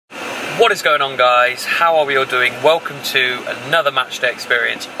What is going on, guys? How are we all doing? Welcome to another matchday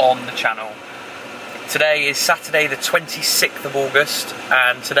experience on the channel. Today is Saturday the 26th of August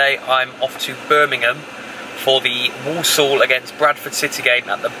and today I'm off to Birmingham for the Walsall against Bradford City game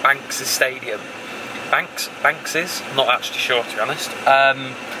at the Banks' Stadium. Banks'? I'm not actually sure, to be honest.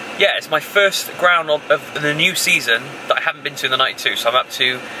 Yeah, it's my first ground of the new season that I haven't been to in the 92, so I'm up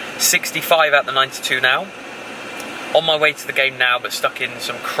to 65 at the 92 now. On my way to the game now, but stuck in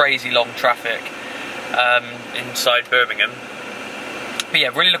some crazy long traffic inside Birmingham. But yeah,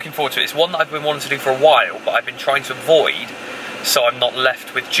 really looking forward to it. It's one that I've been wanting to do for a while, but I've been trying to avoid, so I'm not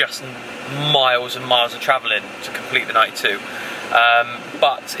left with just miles and miles of travelling to complete the 92.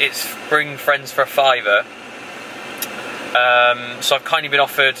 But it's bring friends for a £5. So I've kindly been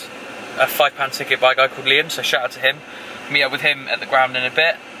offered a £5 ticket by a guy called Liam, so shout out to him. Meet up with him at the ground in a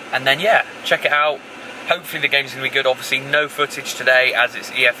bit, and then yeah, check it out. Hopefully the game's going to be good. Obviously no footage today as it's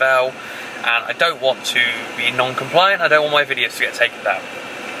EFL and I don't want to be non-compliant. I don't want my videos to get taken down.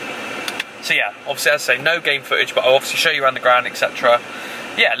 So yeah, obviously as I say, no game footage, but I'll obviously show you around the ground, etc.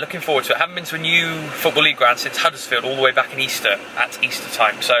 Yeah, looking forward to it. I haven't been to a new Football League ground since Huddersfield all the way back in Easter, at Easter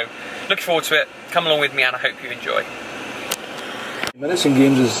time. So looking forward to it. Come along with me and I hope you enjoy. Minutes in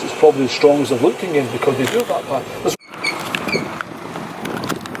games is probably as strong as they've looked in games because they do that part.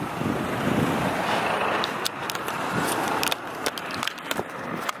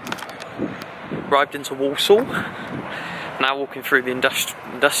 Arrived into Walsall, now walking through the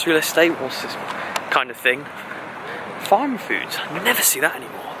industrial estate. What's this kind of thing? Farm foods, I never see that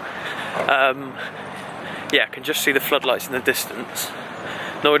anymore. Yeah, I can just see the floodlights in the distance.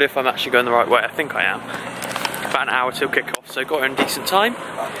 No idea if I'm actually going the right way. I think I am. About an hour till kick off, so got here in decent time.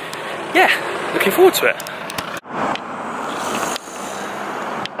 Yeah, looking forward to it.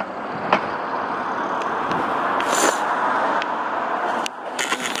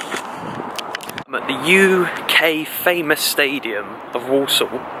 I'm at the UK famous stadium of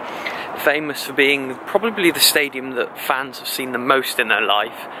Walsall, famous for being probably the stadium that fans have seen the most in their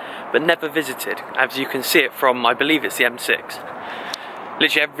life, but never visited, as you can see it from, I believe it's the M6.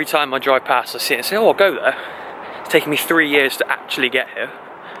 Literally every time I drive past I see it and say, oh, I'll go there. It's taken me 3 years to actually get here,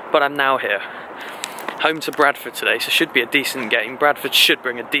 but I'm now here. Home to Bradford today, so should be a decent game. Bradford should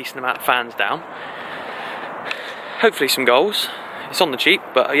bring a decent amount of fans down. Hopefully some goals. It's on the cheap,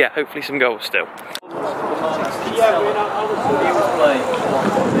 but yeah, hopefully some goals still.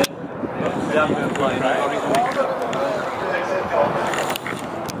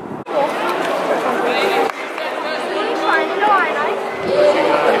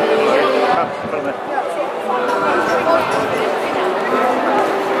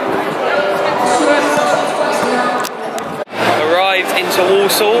 Arrived into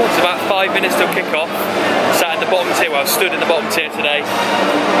Walsall, it's about 5 minutes till kick-off. Sat in the bottom tier, well, stood in the bottom tier today,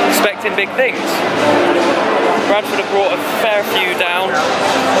 expecting big things. Bradford have brought a fair few down.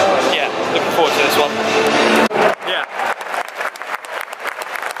 Yeah, looking forward to this one. Yeah.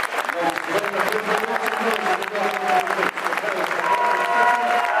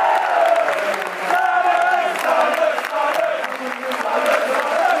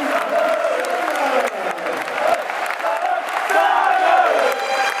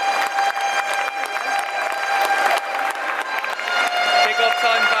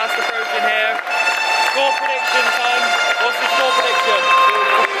 Time fast approaching here. Score prediction time. What's the score prediction?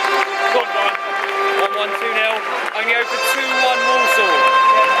 1-1. 1-1, 2-0. I'm going to go for 2-1 Walsall.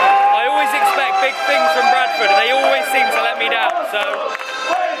 I always expect big things from Bradford and they always seem to let me down. So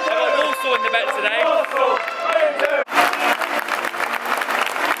I've got Walsall in the bet today.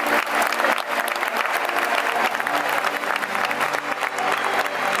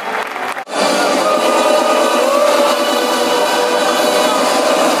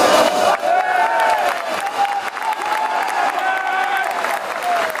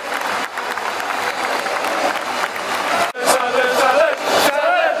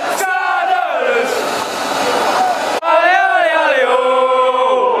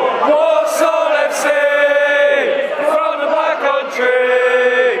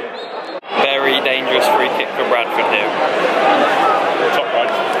 Dangerous free kick for Bradford here. Top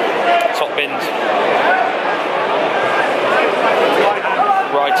right. Top bins.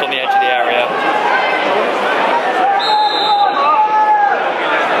 Right on the edge of the area.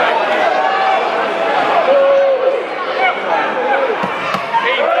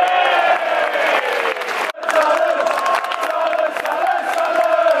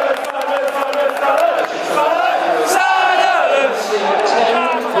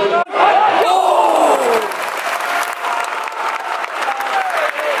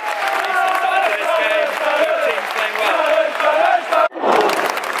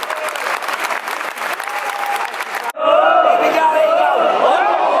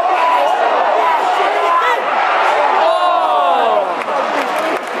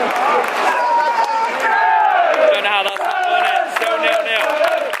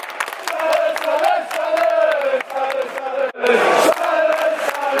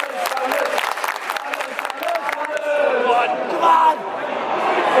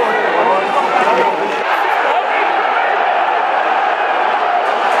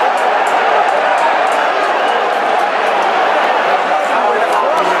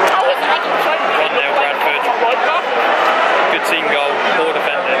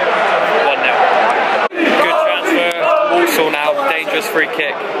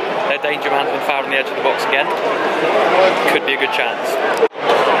 kick. Their danger man's been fouled on the edge of the box again. Could be a good chance.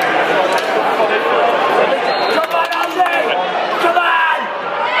 Come on, Andy! Come on!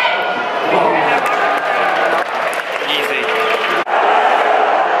 Easy.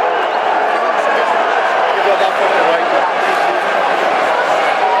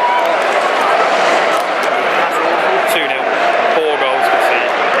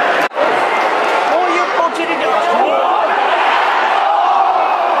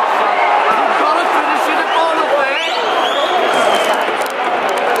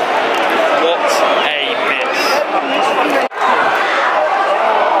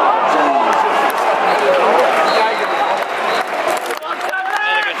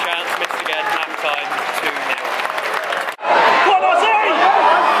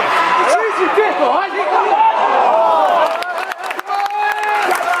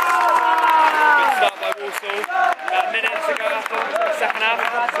 Second half,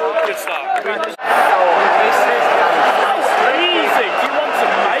 good start. Easy. Do you want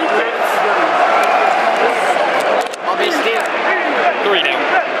some maybits? 3-0.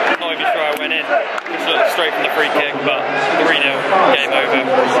 Not even sure I went in. Just looked straight from the free kick, but 3-0. Game over.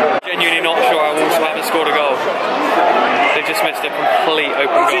 Genuinely not sure I also haven't scored a goal. They just missed a complete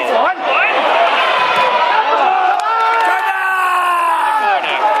open goal.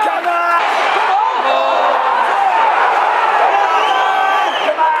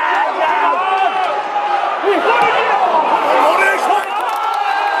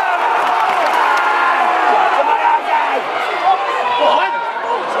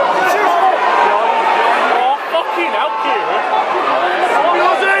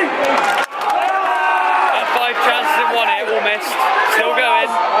 Still going.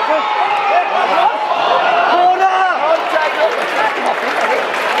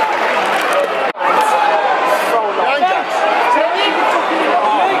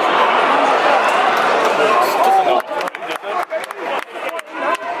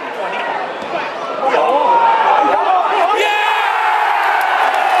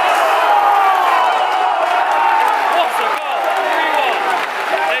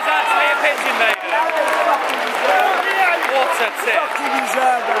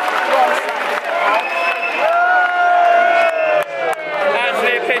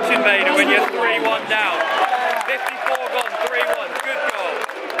 Actually a pitch invader when you're 3-1 down. 54 gone, 3-1, good goal.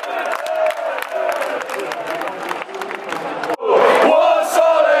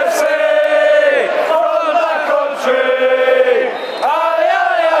 Walsall FC from the country. Ali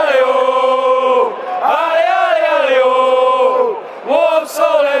ali ali oh, ali ali ali oh.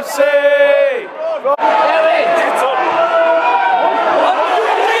 Walsall FC.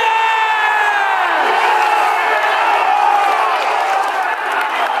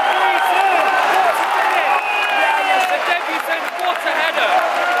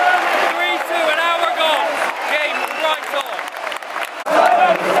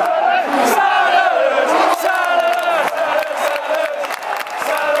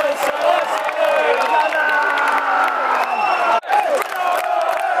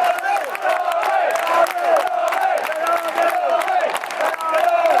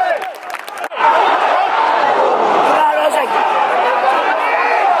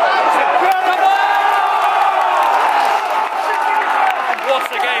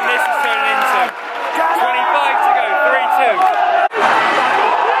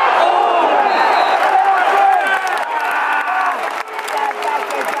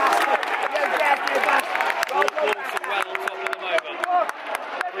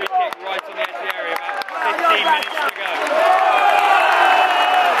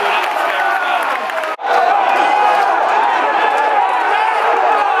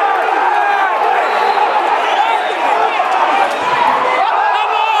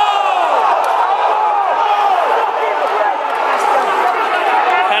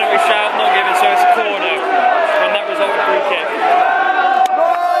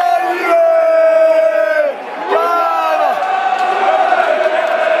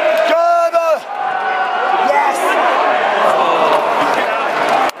 Yes!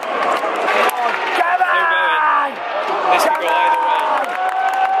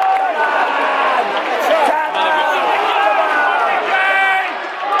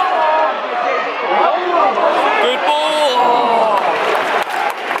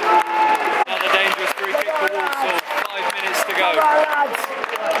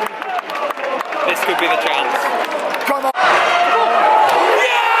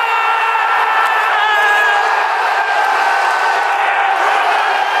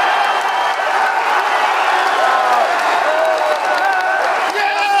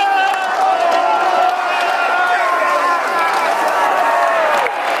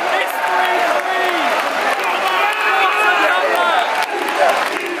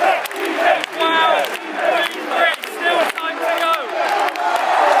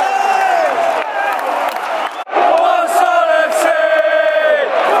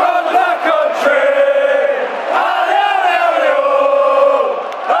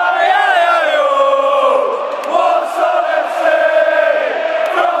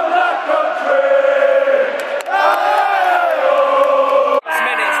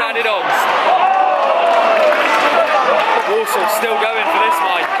 Didongs. Walsall still going for this,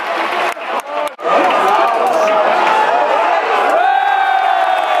 mate.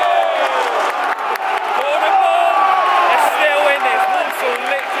 Corner ball. They're still in this. Walsall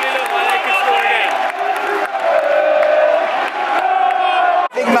literally look like they could score again.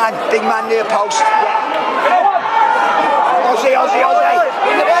 Big man near post. Ozzy, Ozzy, Ozzy.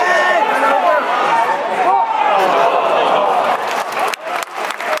 In the back.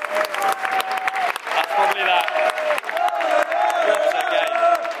 That's probably that. What a game.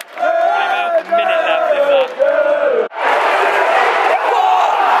 Probably about a minute left, if that.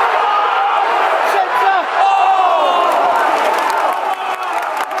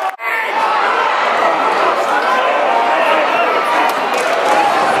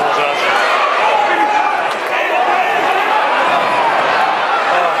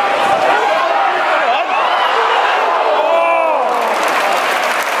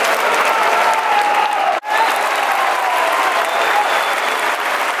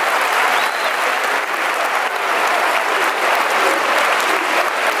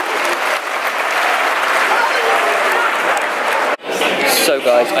 So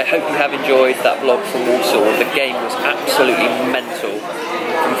guys, I hope you have enjoyed that vlog from Walsall. The game was absolutely mental.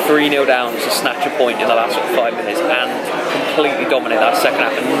 From 3-0 down to snatch a point in the last 5 minutes and completely dominate that second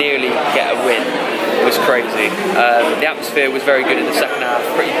half and nearly get a win. It was crazy. The atmosphere was very good in the second half,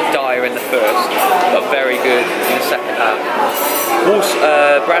 pretty dire in the first, but very good in the second half.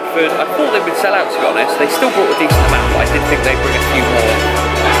 Bradford, I thought they would sell out, to be honest. They still brought a decent amount, but I did think they'd bring a few more.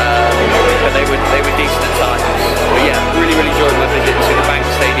 But they were decent at times. But yeah, really enjoyed my visit to the Bank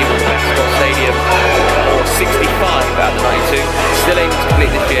Stadium or Bescot Stadium, or 65 out of the 92. Still aiming to complete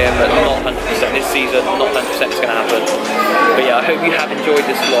this year, but not 100% this season, not 100% it's going to happen. But yeah, I hope you have enjoyed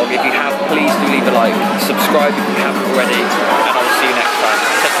this vlog. If you have, please do leave a like, subscribe if you haven't already, and I will see you next time.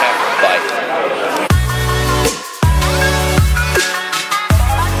 Take care, bye.